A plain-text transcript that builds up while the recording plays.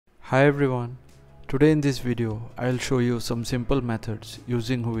Hi everyone, today in this video I'll show you some simple methods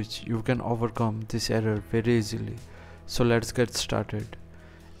using which you can overcome this error very easily. So let's get started.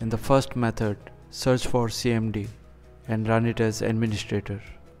 In the first method, search for CMD and run it as administrator.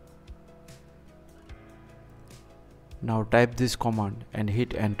 Now type this command and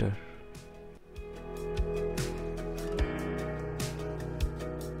hit enter.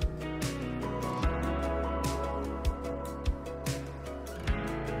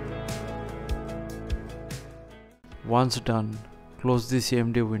 Once done, close the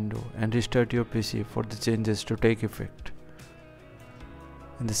CMD window and restart your PC for the changes to take effect.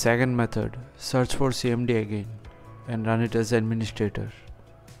 In the second method, search for CMD again and run it as administrator.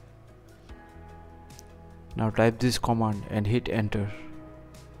 Now type this command and hit enter.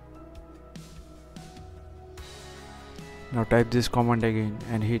 Now type this command again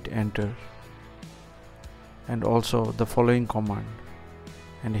and hit enter. And also the following command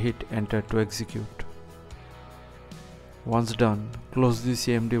and hit enter to execute. Once done, close the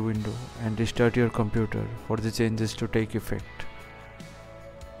CMD window and restart your computer for the changes to take effect.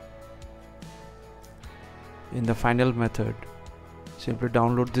 In the final method, simply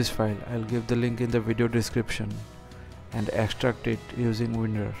download this file. I'll give the link in the video description and extract it using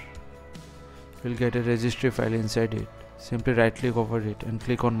WinRAR. You'll get a registry file inside it. Simply right click over it and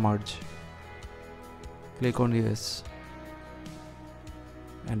click on merge. Click on yes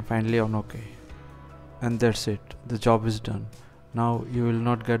and finally on OK. And that's it, the job is done. Now you will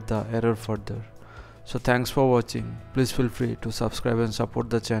not get the error further. So thanks for watching. Please feel free to subscribe and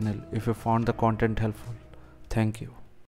support the channel if you found the content helpful. Thank you.